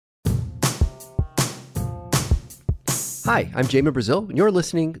Hi, I'm Jamie Brazil, and you're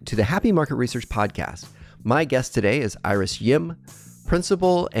listening to the Happy Market Research Podcast. My guest today is Iris Yim,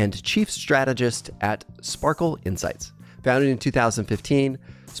 Principal and Chief Strategist at Sparkle Insights. Founded in 2015,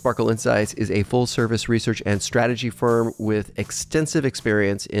 Sparkle Insights is a full-service research and strategy firm with extensive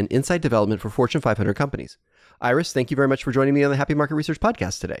experience in insight development for Fortune 500 companies. Iris, thank you very much for joining me on the Happy Market Research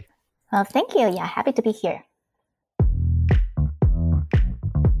Podcast today. Thank you. Yeah, happy to be here.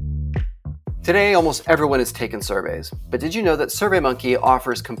 Today, almost everyone has taken surveys, but did you know that SurveyMonkey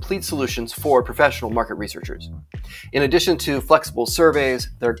offers complete solutions for professional market researchers? In addition to flexible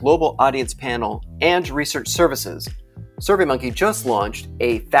surveys, their global audience panel, and research services, SurveyMonkey just launched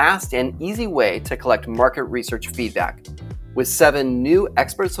a fast and easy way to collect market research feedback with 7 new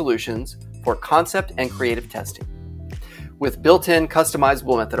expert solutions for concept and creative testing. With built-in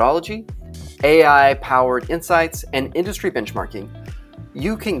customizable methodology, AI-powered insights, and industry benchmarking,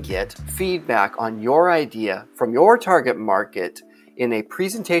 you can get feedback on your idea from your target market in a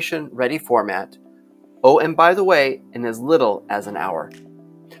presentation-ready format. Oh, and by the way, in as little as an hour.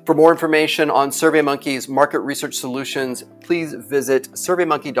 For more information on SurveyMonkey's market research solutions, please visit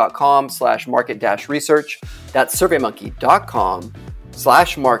surveymonkey.com/market-research. That's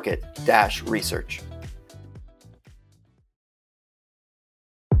surveymonkey.com/market-research.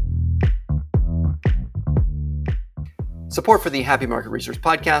 Support for the Happy Market Research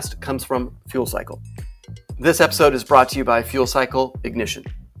Podcast comes from Fuel Cycle. This episode is brought to you by Fuel Cycle Ignition.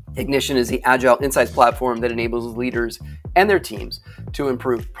 Ignition is the agile insights platform that enables leaders and their teams to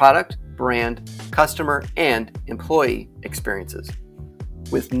improve product, brand, customer, and employee experiences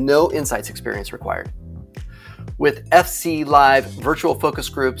with no insights experience required. With FC Live virtual focus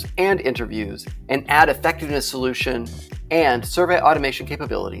groups and interviews, an ad effectiveness solution, and survey automation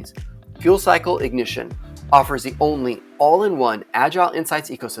capabilities, Fuel Cycle Ignition offers the only all-in-one agile insights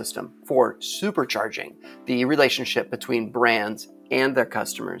ecosystem for supercharging the relationship between brands and their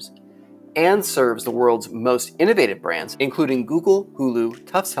customers, and serves the world's most innovative brands, including Google, Hulu,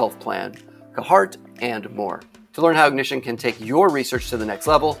 Tufts Health Plan, Carhartt, and more. To learn how Ignition can take your research to the next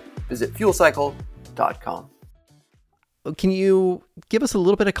level, visit fuelcycle.com. Can you give us a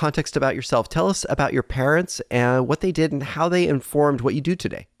little bit of context about yourself? Tell us about your parents and what they did and how they informed what you do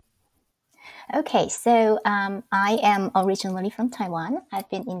today. Okay, so I am originally from Taiwan. I've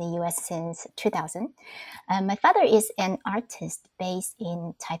been in the US since 2000. My father is an artist based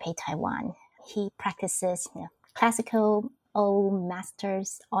in Taipei, Taiwan. He practices classical old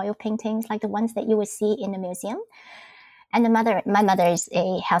masters oil paintings like the ones that you would see in the museum. And my mother is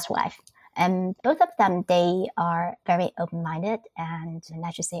a housewife. And both of them, they are very open-minded, and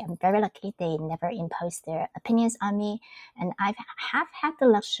I should say I'm very lucky. They never imposed their opinions on me, and I have had the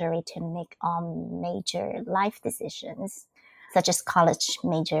luxury to make major life decisions, such as college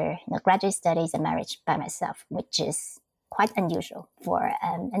major, graduate studies, and marriage by myself, which is quite unusual for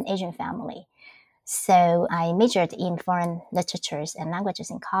an Asian family. So I majored in foreign literatures and languages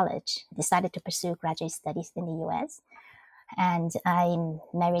in college, decided to pursue graduate studies in the US. And I'm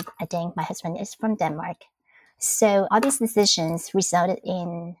married a Dane. My husband is from Denmark. So all these decisions resulted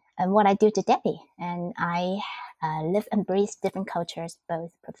in what I do today. And I live and breathe different cultures,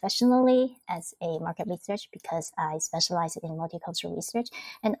 both professionally as a market research, because I specialize in multicultural research,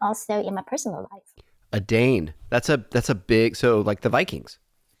 and also in my personal life. A Dane. That's a big, so like the Vikings.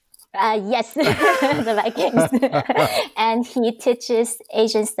 Yes, the Vikings. And he teaches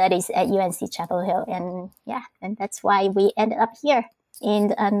Asian studies at UNC Chapel Hill. And that's why we ended up here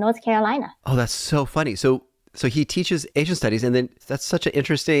in North Carolina. Oh, that's so funny. So he teaches Asian studies, and then that's such an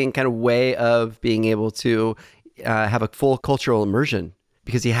interesting kind of way of being able to have a full cultural immersion,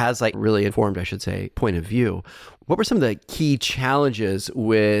 because he has like really informed, I should say, point of view. What were some of the key challenges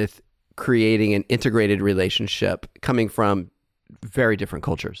with creating an integrated relationship coming from very different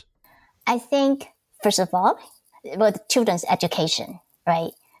cultures? I think, first of all, with children's education,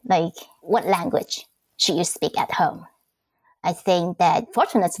 right? Like, what language should you speak at home? I think that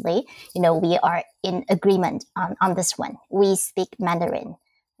fortunately, we are in agreement on this one. We speak Mandarin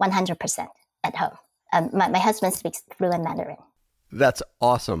 100% at home. My husband speaks fluent Mandarin. That's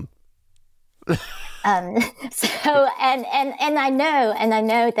awesome. So I know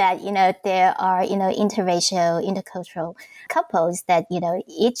that there are interracial, intercultural couples that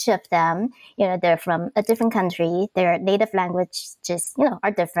each of them they're from a different country, their native language just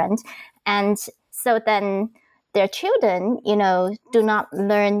are different, and so then their children do not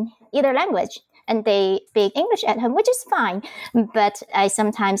learn either language, and they speak English at home, which is fine. But I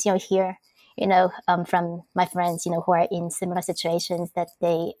sometimes hear from my friends, who are in similar situations, that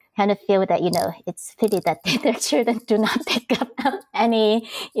they kind of feel that, it's pity that their children do not pick up any,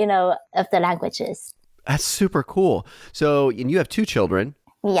 of the languages. That's super cool. So, and you have two children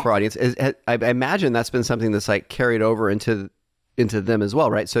Yeah. for audience. I imagine that's been something that's like carried over into them as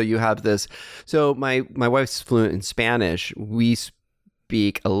well, right? So you have this. So my wife's fluent in Spanish. We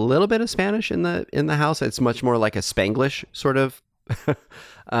speak a little bit of Spanish in the house. It's much more like a Spanglish sort of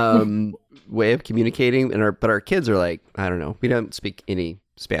way of communicating. But our kids are like, I don't know. We don't speak any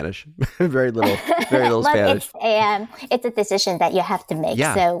Spanish. very little Well, Spanish. it's a decision that you have to make.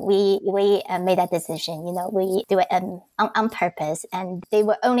 Yeah. So we made that decision. We do it on purpose, and they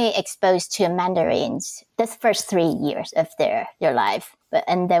were only exposed to Mandarins the first 3 years of their life.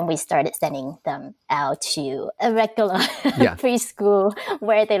 And then we started sending them out to a regular preschool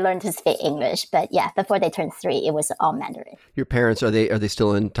where they learned to speak English. But yeah, before they turned 3, it was all Mandarin. Your parents, are they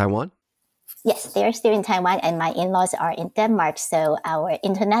still in Taiwan? Yes, they are still in Taiwan, and my in-laws are in Denmark. So our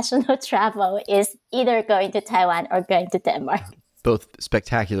international travel is either going to Taiwan or going to Denmark. Both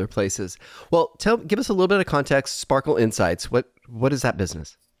spectacular places. Well, give us a little bit of context. Sparkle Insights. What is that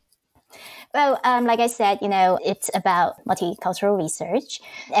business? Well, like I said, it's about multicultural research.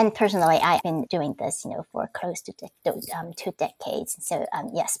 And personally, I've been doing this, for close to 2 decades. So,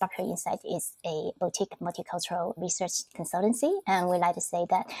 Sparkle Insight is a boutique multicultural research consultancy. And we like to say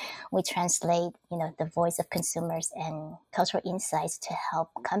that we translate, the voice of consumers and cultural insights to help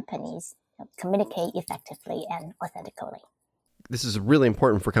companies communicate effectively and authentically. This is really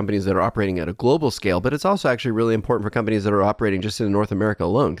important for companies that are operating at a global scale, but it's also actually really important for companies that are operating just in North America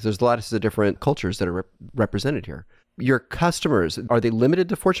alone, because there's lots of different cultures that are represented here. Your customers, are they limited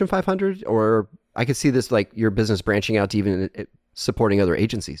to Fortune 500? Or I could see this like your business branching out to even supporting other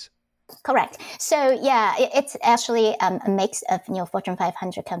agencies. Correct. So yeah, it's actually a mix of Fortune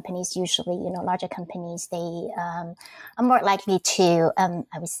 500 companies. Usually, larger companies, they are more likely to,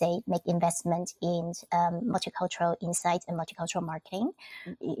 I would say, make investment in multicultural insights and multicultural marketing.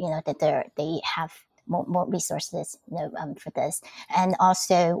 That they have more resources for this, and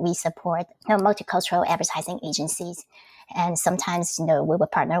also we support multicultural advertising agencies. And sometimes, we will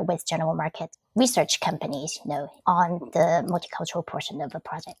partner with general market research companies, on the multicultural portion of a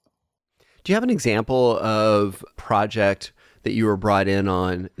project. Do you have an example of a project that you were brought in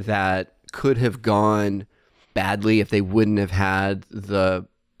on that could have gone badly if they wouldn't have had the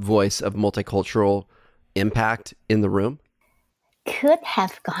voice of multicultural impact in the room? Could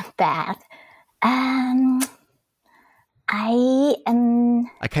have gone bad. I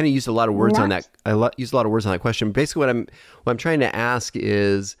kind of used a lot of words on that. Used a lot of words on that question. Basically, what I'm trying to ask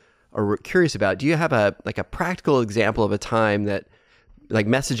is, or curious about, do you have a practical example of a time that like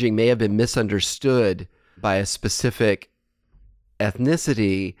messaging may have been misunderstood by a specific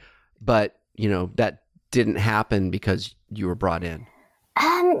ethnicity, but that didn't happen because you were brought in?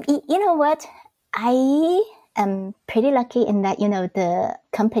 You know what? I am pretty lucky in that, the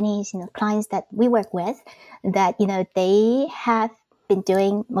companies, clients that we work with, that, they have been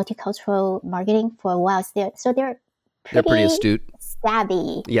doing multicultural marketing for a while. So they're pretty astute,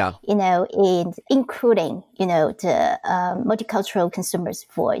 savvy, in including, the multicultural consumers'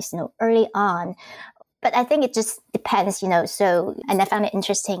 voice, early on. But I think it just depends, so, and I found it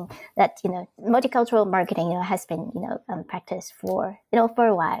interesting that, multicultural marketing, has been, practiced for a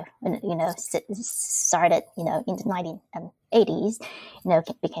while, started, in the 1980s,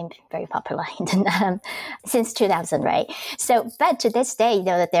 became very popular since 2000, right? So, but to this day,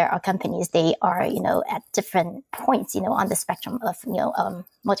 that there are companies, they are, at different points, on the spectrum of,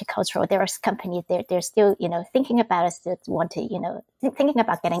 multicultural. There are companies, they're still, thinking about it, still want to, thinking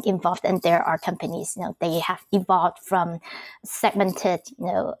about getting involved. And there are companies, they have evolved from segmented,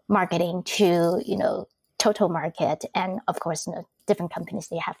 marketing to, total market. And of course, different companies,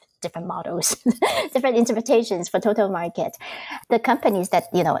 they have different models, different interpretations for total market. The companies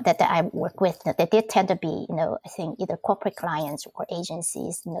that, that I work with, they tend to be, I think either corporate clients or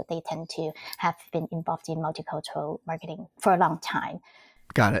agencies, they tend to have been involved in multicultural marketing for a long time.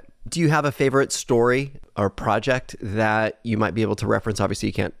 Got it. Do you have a favorite story or project that you might be able to reference? Obviously,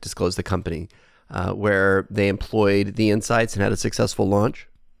 you can't disclose the company, where they employed the insights and had a successful launch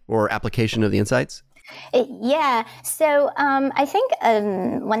or application of the insights? Yeah. So I think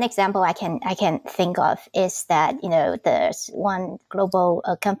one example I can think of is that, there's one global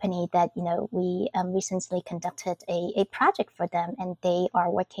company that, we recently conducted a project for them, and they are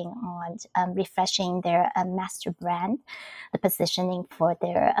working on refreshing their master brand, the positioning for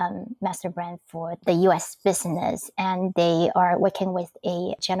their master brand for the U.S. business. And they are working with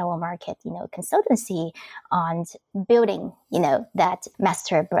a general market, consultancy on building, that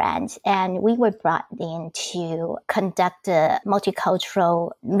master brand. And we were brought in to conduct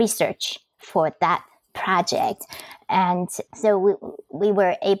multicultural research for that project. And so we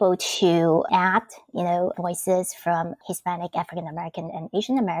were able to add, voices from Hispanic, African American, and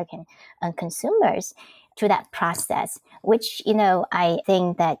Asian American consumers to that process, which, I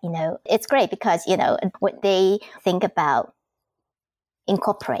think that, it's great because, what they think about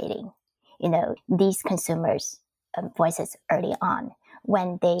incorporating, these consumers' voices early on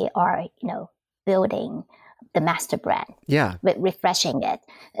when they are, building the master brand. Yeah. Refreshing it.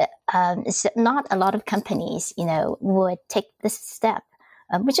 So not a lot of companies, would take this step,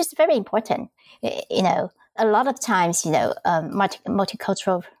 which is very important. A lot of times,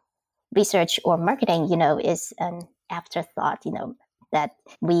 multicultural research or marketing, is an afterthought, that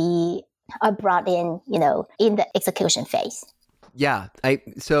we are brought in the execution phase. Yeah.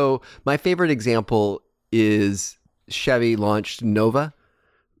 So my favorite example is Chevy launched Nova.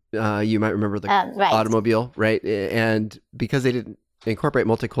 You might remember the right. automobile, right? And because they didn't incorporate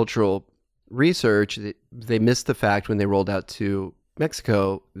multicultural research, they missed the fact when they rolled out to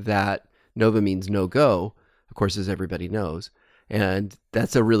Mexico that Nova means no go, of course, as everybody knows. And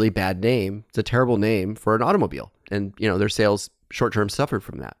that's a really bad name. It's a terrible name for an automobile. And, their sales short-term suffered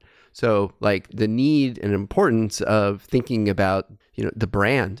from that. So like the need and importance of thinking about, the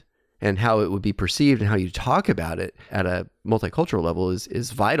brand and how it would be perceived and how you talk about it at a multicultural level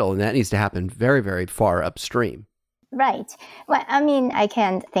is vital. And that needs to happen very, very far upstream. Right. Well, I mean, I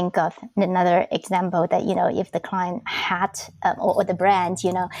can think of another example that, if the client had, or the brand,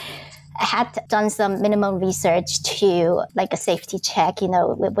 had done some minimal research to like a safety check, it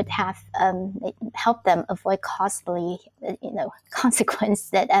would have helped them avoid costly, consequence.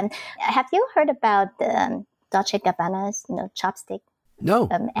 That have you heard about Dolce & Gabbana's, chopstick? No,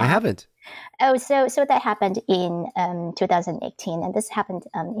 I haven't. Oh, so that happened in 2018, and this happened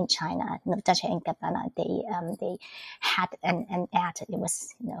in China. Dolce & Gabbana, they had an ad. It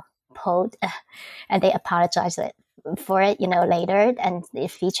was pulled, and they apologized for it, later, and it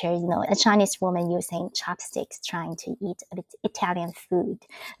featured a Chinese woman using chopsticks trying to eat Italian food,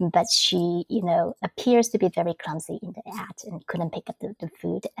 but she appears to be very clumsy in the ad and couldn't pick up the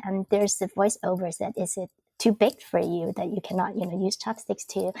food. And there's a voiceover that is it too big for you that you cannot use chopsticks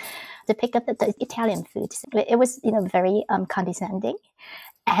to pick up the Italian food. It was very condescending,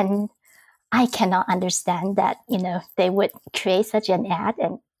 and I cannot understand that they would create such an ad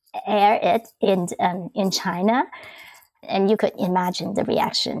and air it in China. And you could imagine the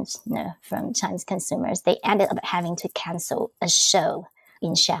reactions from Chinese consumers. They ended up having to cancel a show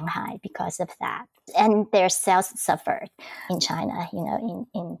in Shanghai because of that. And their sales suffered in China,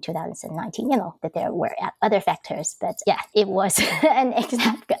 in 2019, that there were other factors. But yeah, it was an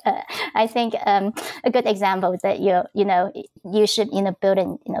example, I think a good example that you should, build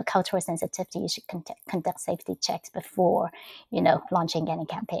in, cultural sensitivity. You should conduct safety checks before, launching any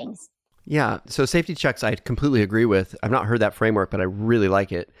campaigns. Yeah. So safety checks, I completely agree with. I've not heard that framework, but I really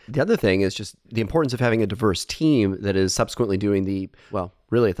like it. The other thing is just the importance of having a diverse team that is subsequently doing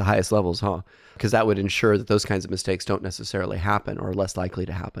really at the highest levels, because that would ensure that those kinds of mistakes don't necessarily happen or are less likely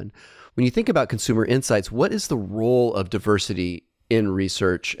to happen. When you think about consumer insights, what is the role of diversity in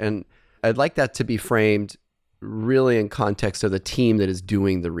research? And I'd like that to be framed really in context of the team that is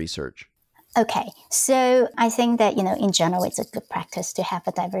doing the research. Okay, so I think that, in general, it's a good practice to have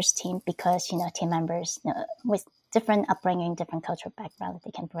a diverse team because, team members with different upbringing, different cultural backgrounds,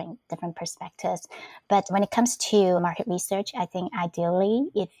 they can bring different perspectives. But when it comes to market research, I think ideally,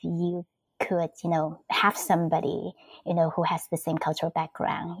 if you could, have somebody, who has the same cultural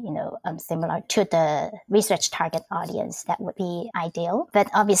background, similar to the research target audience, that would be ideal. But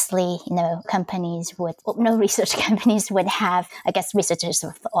obviously, no research companies would have, I guess, researchers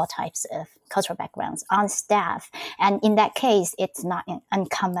of all types of cultural backgrounds on staff. And in that case, it's not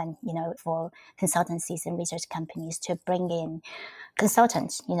uncommon, for consultancies and research companies to bring in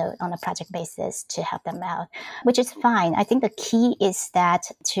consultants, on a project basis to help them out, which is fine. I think the key is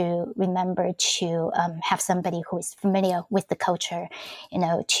that to remember to have somebody who is familiar with the culture,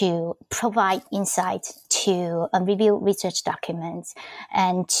 to provide insight, to review research documents,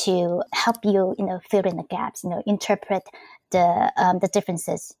 and to help you, fill in the gaps, interpret the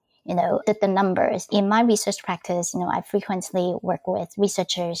differences, the numbers. In my research practice, I frequently work with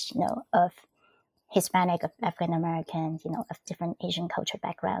researchers, of Hispanic, of African Americans, of different Asian culture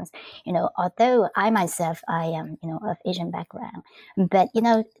backgrounds. Although I myself, I am, of Asian background, but,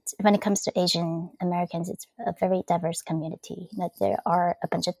 when it comes to Asian Americans, it's a very diverse community. There are a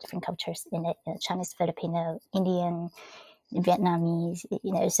bunch of different cultures in it, Chinese, Filipino, Indian, Vietnamese,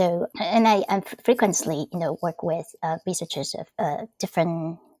 so, and I frequently, work with researchers of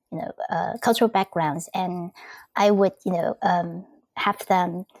different, cultural backgrounds, and I would, have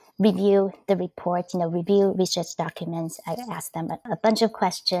them review the report, review research documents. I ask them a bunch of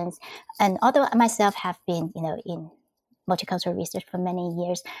questions. And although I myself have been, in multicultural research for many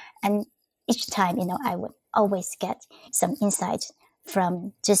years, and each time, I would always get some insights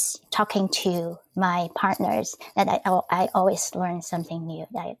from just talking to my partners, that I always learn something new.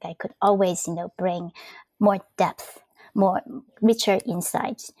 I could always, bring more depth, more richer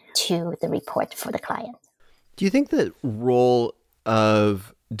insights to the report for the client. Do you think the role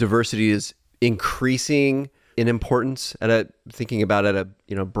of diversity is increasing in importance thinking about at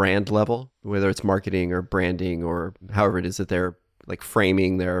a brand level, whether it's marketing or branding or however it is that they're like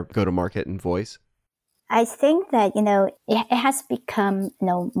framing their go-to-market and voice? I think that, it has become,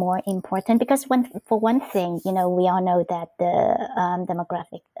 more important because for one thing, we all know that the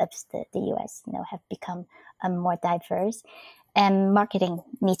demographic of the U.S., have become more diverse, and marketing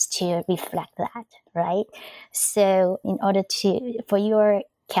needs to reflect that, right? So in order for your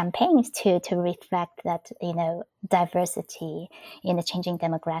campaigns to reflect that, diversity in the changing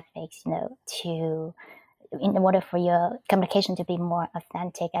demographics, in order for your communication to be more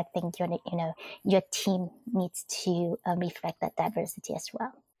authentic, I think your team needs to reflect that diversity as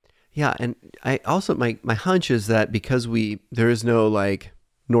well. Yeah, and I also my hunch is that because there is no like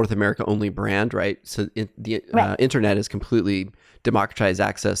North America only brand, right? So the internet has completely democratized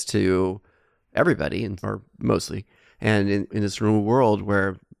access to everybody, or mostly, and in this remote world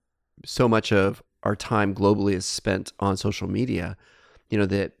where so much of our time globally is spent on social media,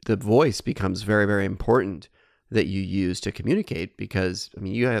 the voice becomes very, very important that you use to communicate, because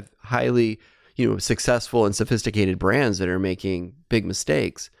you have highly, successful and sophisticated brands that are making big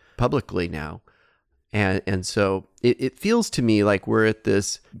mistakes publicly now. And so it feels to me like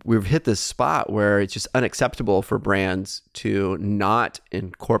we've hit this spot where it's just unacceptable for brands to not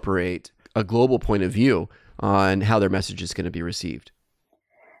incorporate a global point of view on how their message is going to be received.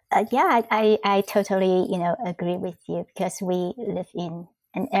 I totally, agree with you, because we live in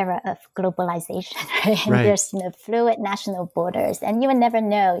an era of globalization, right? And there's, fluid national borders, and you will never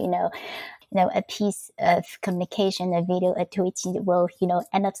know, a piece of communication, a video, a tweet will,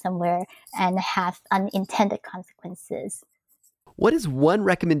 end up somewhere and have unintended consequences. What is one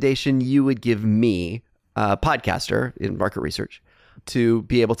recommendation you would give me, a podcaster in market research, to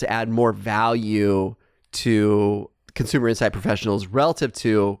be able to add more value to consumer insight professionals relative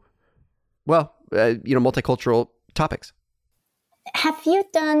to, multicultural topics? Have you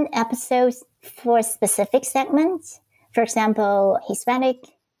done episodes for specific segments? For example, Hispanic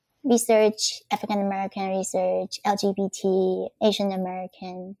research, African American research, LGBT, Asian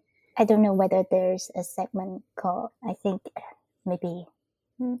American. I don't know whether there's a segment called, I think maybe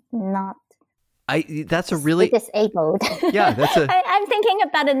not. That's a really disabled. Yeah, that's a. I'm thinking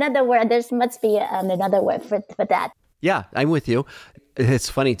about another word. There must be another word for that. Yeah, I'm with you. It's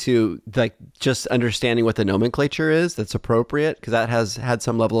funny too, like just understanding what the nomenclature is that's appropriate, because that has had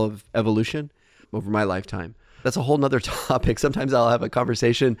some level of evolution over my lifetime. That's a whole nother topic. Sometimes I'll have a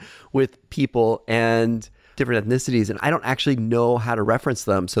conversation with people and different ethnicities, and I don't actually know how to reference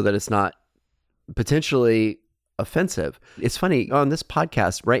them so that it's not potentially offensive. It's funny, on this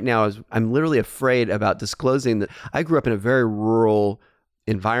podcast right now, I'm literally afraid about disclosing that I grew up in a very rural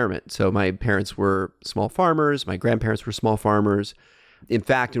environment. So my parents were small farmers. My grandparents were small farmers. In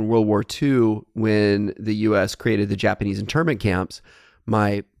fact, in World War II, when the U.S. created the Japanese internment camps,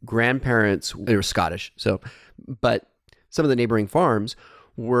 my grandparents, they were Scottish, but some of the neighboring farms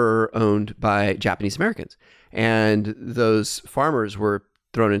were owned by Japanese Americans. And those farmers were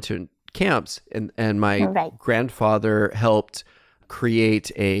thrown into camps, and my grandfather helped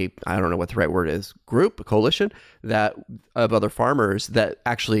create I don't know what the right word is, a coalition of other farmers that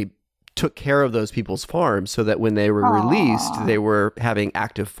actually took care of those people's farms, so that when they were released, they were having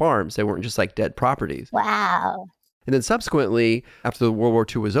active farms. They weren't just like dead properties. Wow. And then subsequently, after the World War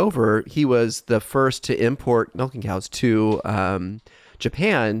II was over, he was the first to import milking cows to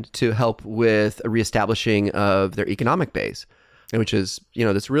Japan to help with a reestablishing of their economic base, which is,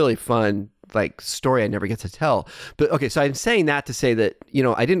 this really fun like story I never get to tell. But okay, so I'm saying that to say that,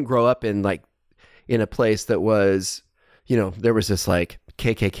 I didn't grow up in a place that was, there was this like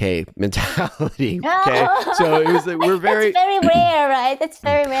KKK mentality. Okay, so it was we're very. That's very rare, right? That's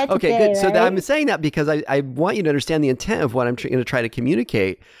very rare. Okay, good. So I'm saying that because I want you to understand the intent of what I'm going to try to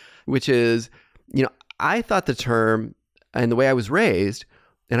communicate, which is, I thought the term, and the way I was raised,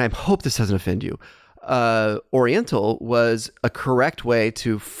 and I hope this doesn't offend you, Oriental was a correct way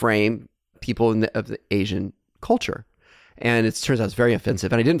to frame people of the Asian culture, and it turns out it's very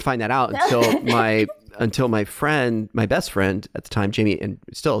offensive. And I didn't find that out until my best friend at the time,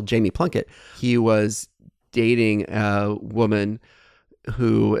 Jamie Plunkett, he was dating a woman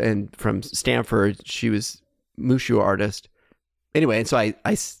and from Stanford, she was Mushu artist. Anyway, and so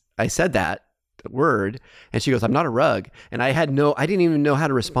I said that word, and she goes, "I'm not a rug," and I didn't even know how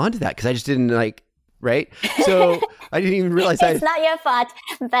to respond to that because I just didn't like, right? So I didn't even realize it's not your fault,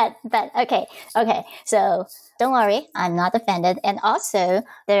 but okay. So don't worry, I'm not offended. And also,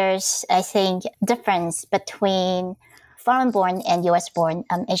 there's I think difference between foreign-born and U.S.-born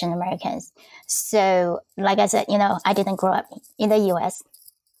Asian Americans. So, like I said, I didn't grow up in the U.S.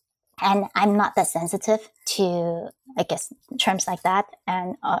 and I'm not that sensitive to, I guess, terms like that.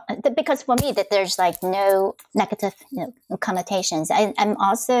 And because for me, that there's like no negative, connotations. I'm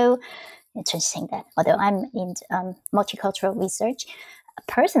also interesting that although I'm in multicultural research,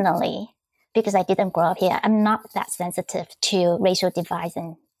 personally, because I didn't grow up here, I'm not that sensitive to racial divides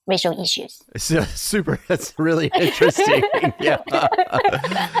and racial issues. Super. That's really interesting. Yeah.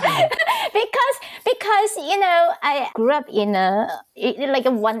 because I grew up in a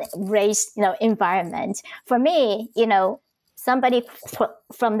one race environment. For me, somebody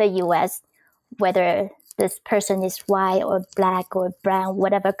from the U.S., whether this person is white or black or brown,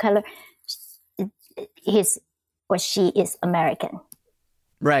 whatever color, his or she is American.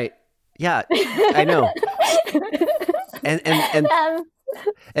 Right. Yeah, I know.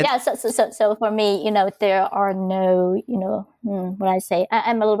 So for me, there are no, what I say,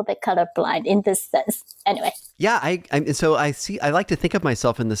 I'm a little bit colorblind in this sense. Anyway. Yeah, I like to think of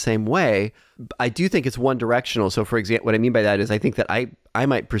myself in the same way. I do think it's one directional. So for example, what I mean by that is I think that I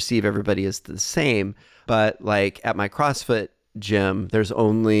might perceive everybody as the same, but like at my CrossFit gym, there's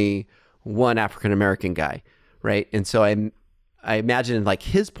only one African-American guy, right? And so I imagine like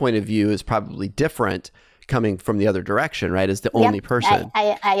his point of view is probably different coming from the other direction, right? As the only person.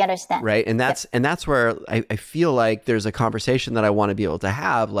 I understand. Right. And that's where I feel like there's a conversation that I want to be able to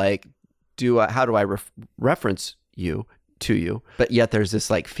have, like, how do I reference you to you? But yet there's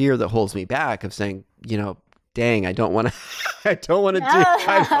this like fear that holds me back of saying, dang, I don't want to be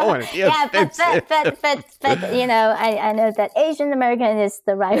yeah, but I know that Asian American is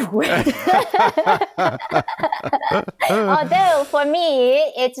the right word. Although for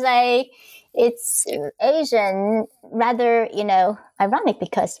me, it's Asian, rather, ironic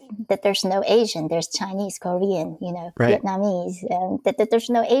because that there's no Asian, there's Chinese, Korean, right. Vietnamese, that there's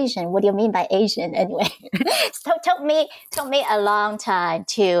no Asian. What do you mean by Asian anyway? So it took me a long time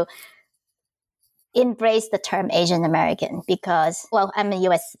to embrace the term Asian American because, well, I'm a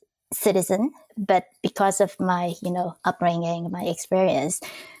U.S. citizen, but because of my, upbringing, my experience,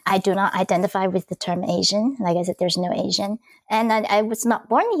 I do not identify with the term Asian. Like I said, there's no Asian. And I was not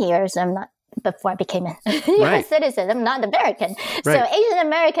born here, so I'm not, before I became a U.S. citizen, I'm not American. Right. So Asian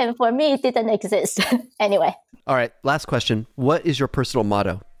American for me didn't exist. Anyway. All right. Last question. What is your personal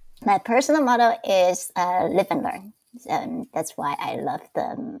motto? My personal motto is live and learn. That's why I love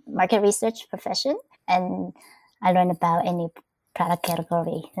the market research profession. And I learn about any product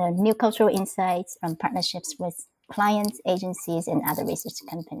category, new cultural insights from partnerships with clients, agencies, and other research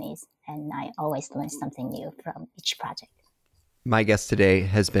companies. And I always learn something new from each project. My guest today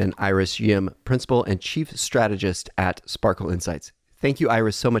has been Iris Yim, Principal and Chief Strategist at Sparkle Insights. Thank you,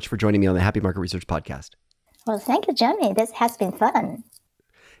 Iris, so much for joining me on the Happy Market Research Podcast. Well, thank you, Jeremy. This has been fun.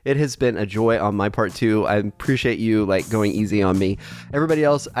 It has been a joy on my part too. I appreciate you going easy on me. Everybody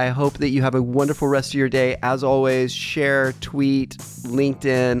else, I hope that you have a wonderful rest of your day. As always, share, tweet,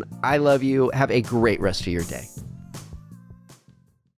 LinkedIn. I love you. Have a great rest of your day.